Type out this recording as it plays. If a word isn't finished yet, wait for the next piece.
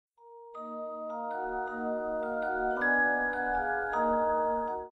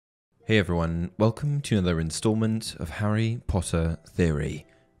Hey everyone, welcome to another installment of Harry Potter Theory.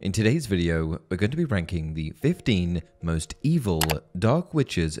 In today's video, we're going to be ranking the 15 most evil dark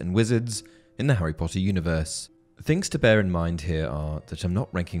witches and wizards in the Harry Potter universe. Things to bear in mind here are that I'm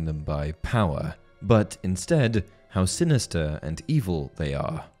not ranking them by power, but instead how sinister and evil they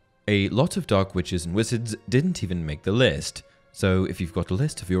are. A lot of dark witches and wizards didn't even make the list, so if you've got a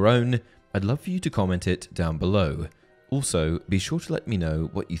list of your own, I'd love for you to comment it down below. Also, be sure to let me know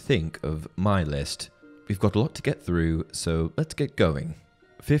what you think of my list. We've got a lot to get through, so let's get going.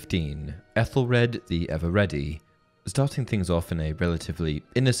 15. Ethelred the Ever-Ready. Starting things off in a relatively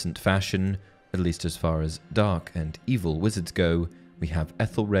innocent fashion, at least as far as dark and evil wizards go, we have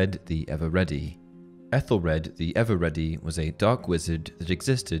Ethelred the Ever-Ready. Ethelred the Ever-Ready was a dark wizard that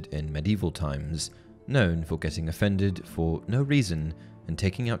existed in medieval times, known for getting offended for no reason and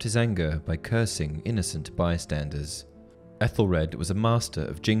taking out his anger by cursing innocent bystanders. Ethelred was a master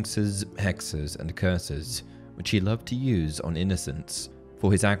of jinxes, hexes, and curses, which he loved to use on innocents.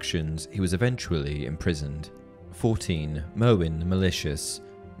 For his actions, he was eventually imprisoned. 14. Merwin the Malicious.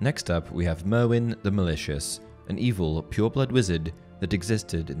 Next up, we have Merwin the Malicious, an evil, pureblood wizard that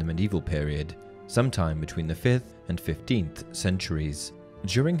existed in the medieval period, sometime between the 5th and 15th centuries.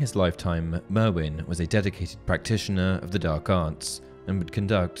 During his lifetime, Merwin was a dedicated practitioner of the dark arts, and would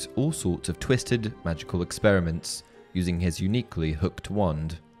conduct all sorts of twisted magical experiments using his uniquely hooked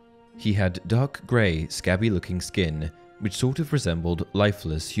wand. He had dark grey, scabby-looking skin, which sort of resembled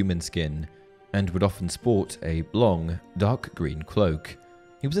lifeless human skin, and would often sport a long, dark green cloak.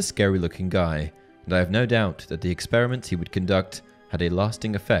 He was a scary-looking guy, and I have no doubt that the experiments he would conduct had a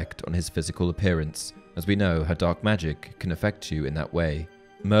lasting effect on his physical appearance, as we know how dark magic can affect you in that way.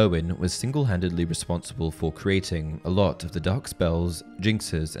 Merwin was single-handedly responsible for creating a lot of the dark spells,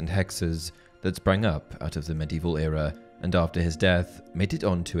 jinxes, and hexes that sprang up out of the medieval era, and after his death, made it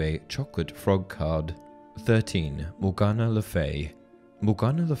onto a chocolate frog card. 13. Morgana Le Fay.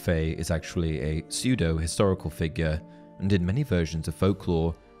 Morgana Le Fay is actually a pseudo-historical figure, and in many versions of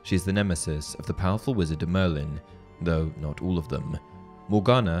folklore, she is the nemesis of the powerful wizard Merlin, though not all of them.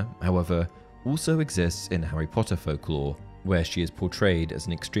 Morgana, however, also exists in Harry Potter folklore, where she is portrayed as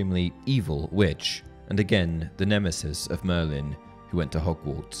an extremely evil witch, and again the nemesis of Merlin, who went to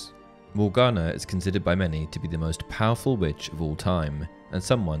Hogwarts. Morgana is considered by many to be the most powerful witch of all time, and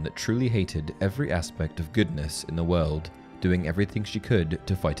someone that truly hated every aspect of goodness in the world, doing everything she could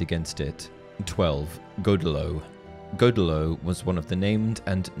to fight against it. 12. Godolo. Godolo was one of the named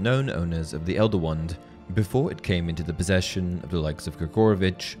and known owners of the Elder Wand before it came into the possession of the likes of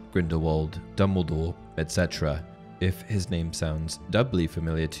Gregorowitsch, Grindelwald, Dumbledore, etc. If his name sounds doubly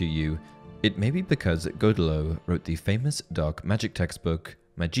familiar to you, it may be because Godolo wrote the famous dark magic textbook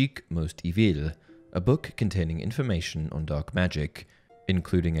Magique Most Evil, a book containing information on dark magic,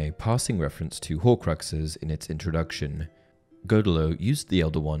 including a passing reference to Horcruxes in its introduction. Godolo used the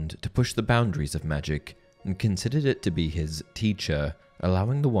Elder Wand to push the boundaries of magic, and considered it to be his teacher,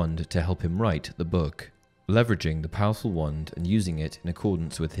 allowing the wand to help him write the book. Leveraging the powerful wand and using it in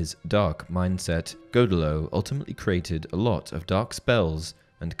accordance with his dark mindset, Godolo ultimately created a lot of dark spells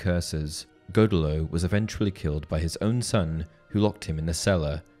and curses. Godolo was eventually killed by his own son, who locked him in the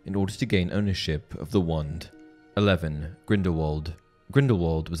cellar in order to gain ownership of the wand. 11. Grindelwald.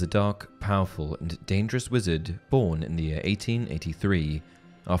 Grindelwald was a dark, powerful, and dangerous wizard born in the year 1883.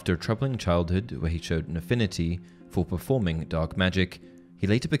 After a troubling childhood where he showed an affinity for performing dark magic, he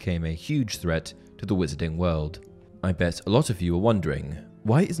later became a huge threat to the wizarding world. I bet a lot of you are wondering,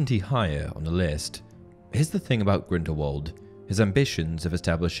 why isn't he higher on the list? Here's the thing about Grindelwald. His ambitions of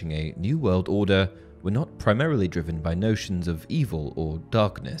establishing a new world order were not primarily driven by notions of evil or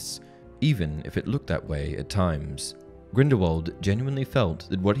darkness, even if it looked that way at times. Grindelwald genuinely felt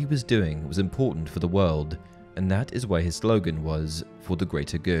that what he was doing was important for the world, and that is why his slogan was, "For the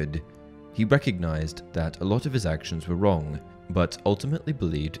greater good." He recognized that a lot of his actions were wrong, but ultimately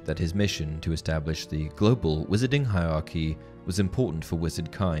believed that his mission to establish the global wizarding hierarchy was important for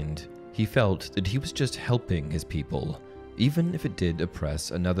wizard kind. He felt that he was just helping his people, even if it did oppress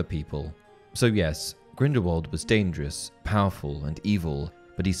another people. So yes, Grindelwald was dangerous, powerful, and evil,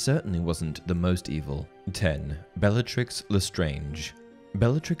 but he certainly wasn't the most evil. 10. Bellatrix Lestrange.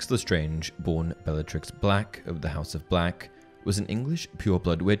 Bellatrix Lestrange, born Bellatrix Black of the House of Black, was an English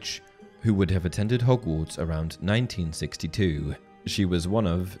pureblood witch who would have attended Hogwarts around 1962. She was one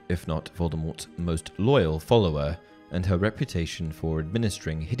of, if not Voldemort's most loyal follower, and her reputation for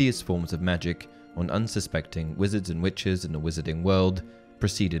administering hideous forms of magic on unsuspecting wizards and witches in the wizarding world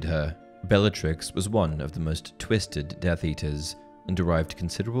preceded her. Bellatrix was one of the most twisted Death Eaters, and derived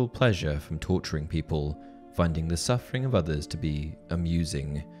considerable pleasure from torturing people, finding the suffering of others to be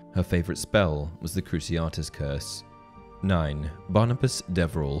amusing. Her favourite spell was the Cruciatus Curse. 9. Barnabas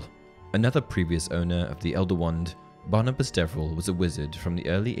Deverell. Another previous owner of the Elder Wand, Barnabas Deverell was a wizard from the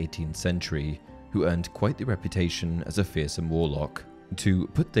early 18th century who earned quite the reputation as a fearsome warlock. To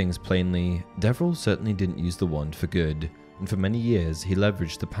put things plainly, Deverell certainly didn't use the wand for good, and for many years he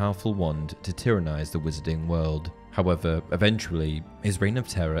leveraged the powerful wand to tyrannize the wizarding world. However, eventually, his reign of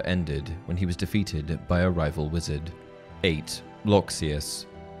terror ended when he was defeated by a rival wizard. 8. Loxias.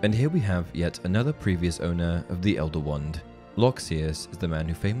 And here we have yet another previous owner of the Elder Wand. Loxias is the man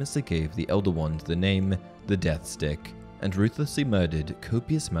who famously gave the Elder Wand the name the Death Stick, and ruthlessly murdered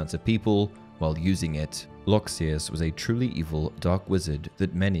copious amounts of people while using it. Loxias was a truly evil dark wizard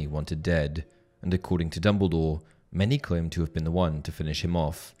that many wanted dead, and according to Dumbledore, many claimed to have been the one to finish him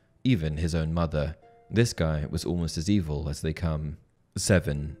off, even his own mother. This guy was almost as evil as they come.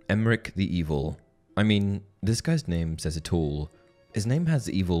 7. Emmerich the Evil. I mean, this guy's name says it all. His name has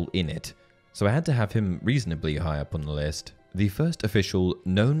evil in it, so I had to have him reasonably high up on the list. The first official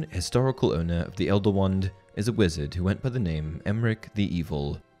known historical owner of the Elder Wand is a wizard who went by the name Emmerich the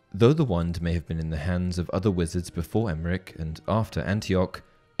Evil. Though the wand may have been in the hands of other wizards before Emmerich and after Antioch,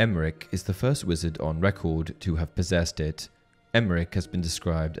 Emmerich is the first wizard on record to have possessed it. Emmerich has been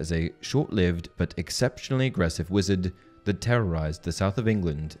described as a short-lived but exceptionally aggressive wizard that terrorized the south of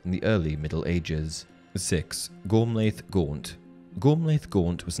England in the early Middle Ages. 6. Gormlaith Gaunt. Gormlaith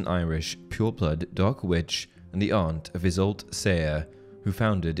Gaunt was an Irish, pure-blood dark witch and the aunt of Isolde Sayer, who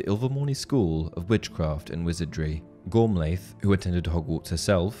founded Ilvermorny School of Witchcraft and Wizardry. Gormlaith, who attended Hogwarts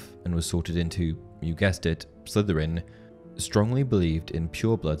herself and was sorted into, you guessed it, Slytherin, strongly believed in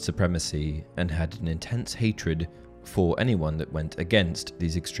pure-blood supremacy and had an intense hatred for anyone that went against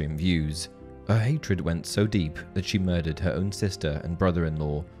these extreme views. Her hatred went so deep that she murdered her own sister and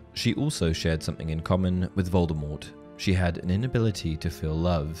brother-in-law. She also shared something in common with Voldemort. She had an inability to feel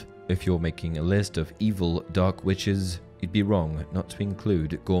love. If you're making a list of evil dark witches, you'd be wrong not to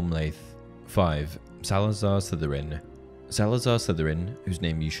include Gormlaith. 5. Salazar Slytherin. Salazar Slytherin, whose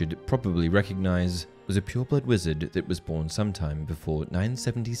name you should probably recognize, was a pureblood wizard that was born sometime before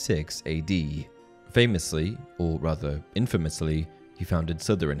 976 AD. Famously, or rather infamously, he founded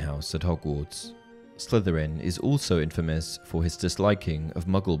Slytherin House at Hogwarts. Slytherin is also infamous for his disliking of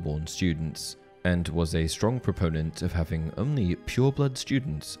Muggle-born students, and was a strong proponent of having only pure-blood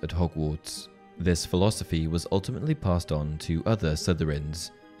students at Hogwarts. This philosophy was ultimately passed on to other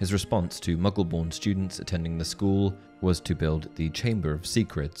Slytherins. His response to Muggle-born students attending the school was to build the Chamber of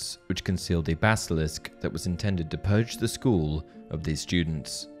Secrets, which concealed a basilisk that was intended to purge the school of these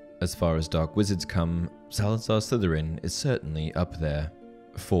students. As far as dark wizards come, Salazar Slytherin is certainly up there.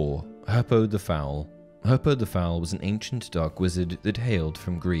 4. Herpo the Foul. Herpo the Foul was an ancient dark wizard that hailed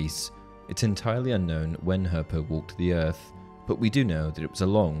from Greece. It's entirely unknown when Herpo walked the earth, but we do know that it was a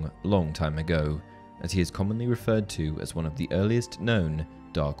long, long time ago, as he is commonly referred to as one of the earliest known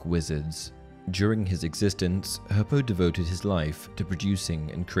dark wizards. During his existence, Herpo devoted his life to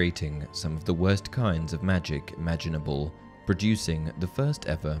producing and creating some of the worst kinds of magic imaginable, producing the first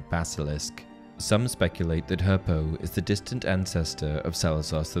ever basilisk. Some speculate that Herpo is the distant ancestor of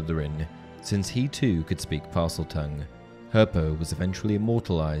Salazar Slytherin, since he too could speak Parseltongue. Herpo was eventually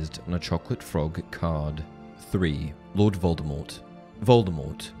immortalized on a chocolate frog card. 3. Lord Voldemort.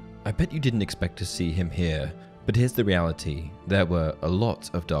 Voldemort. I bet you didn't expect to see him here, but here's the reality. There were a lot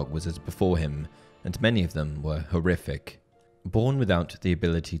of dark wizards before him, and many of them were horrific. Born without the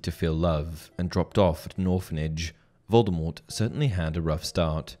ability to feel love and dropped off at an orphanage, Voldemort certainly had a rough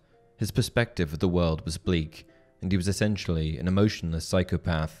start. His perspective of the world was bleak, and he was essentially an emotionless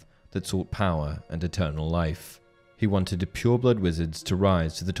psychopath that sought power and eternal life. He wanted pureblood wizards to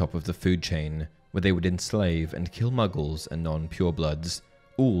rise to the top of the food chain, where they would enslave and kill muggles and non-purebloods,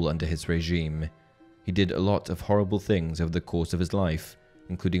 all under his regime. He did a lot of horrible things over the course of his life,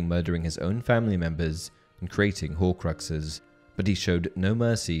 including murdering his own family members and creating Horcruxes, but he showed no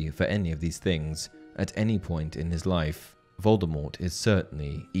mercy for any of these things at any point in his life. Voldemort is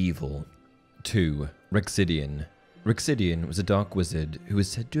certainly evil. 2. Rexidian. Rexidian was a dark wizard who is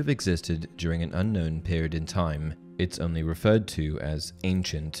said to have existed during an unknown period in time. It's only referred to as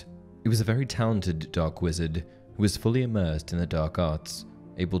ancient. He was a very talented dark wizard who was fully immersed in the dark arts,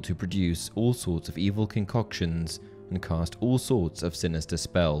 able to produce all sorts of evil concoctions and cast all sorts of sinister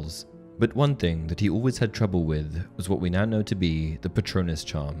spells. But one thing that he always had trouble with was what we now know to be the Patronus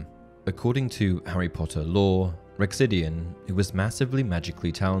charm. According to Harry Potter lore, Rexidian, who was massively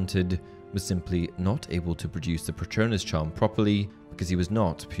magically talented, was simply not able to produce the Patronus charm properly because he was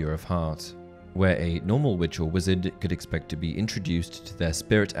not pure of heart. Where a normal witch or wizard could expect to be introduced to their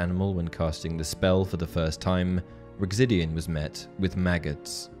spirit animal when casting the spell for the first time, Rexidian was met with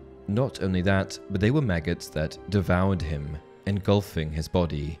maggots. Not only that, but they were maggots that devoured him, engulfing his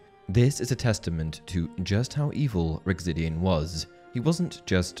body. This is a testament to just how evil Rixidian was. He wasn't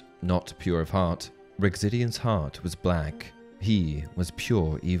just not pure of heart. Rixidian's heart was black. He was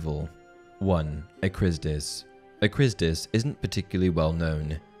pure evil. 1. Acrisdis. Acrisdis isn't particularly well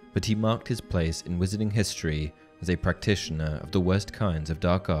known, but he marked his place in wizarding history as a practitioner of the worst kinds of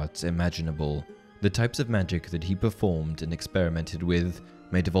dark arts imaginable. The types of magic that he performed and experimented with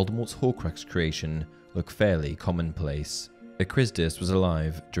made Voldemort's Horcrux creation look fairly commonplace. Acrisdis was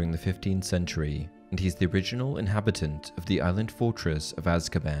alive during the 15th century, and he's the original inhabitant of the island fortress of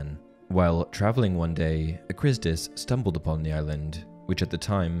Azkaban. While traveling one day, Acrisdis stumbled upon the island, which at the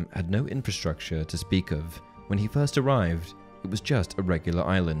time had no infrastructure to speak of. When he first arrived, it was just a regular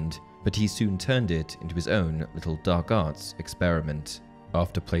island, but he soon turned it into his own little dark arts experiment.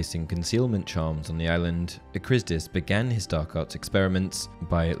 After placing concealment charms on the island, Acrisdis began his dark arts experiments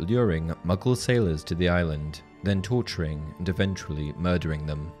by luring Muggle sailors to the island, then torturing and eventually murdering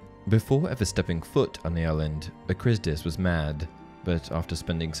them. Before ever stepping foot on the island, Acrisdis was mad, but after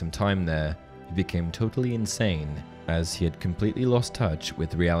spending some time there, he became totally insane, as he had completely lost touch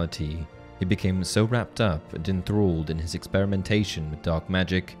with reality. He became so wrapped up and enthralled in his experimentation with dark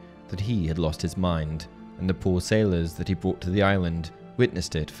magic that he had lost his mind, and the poor sailors that he brought to the island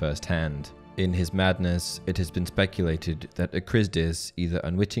witnessed it firsthand. In his madness, it has been speculated that Acrisdis either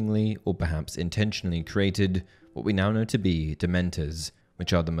unwittingly or perhaps intentionally created what we now know to be Dementors,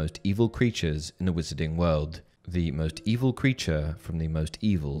 which are the most evil creatures in the wizarding world. The most evil creature from the most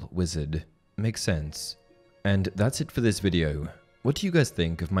evil wizard. Makes sense. And that's it for this video. What do you guys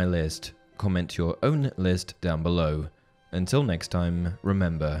think of my list? Comment your own list down below. Until next time,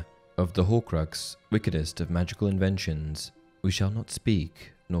 remember, of the Horcrux, wickedest of magical inventions, we shall not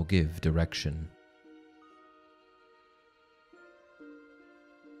speak nor give direction.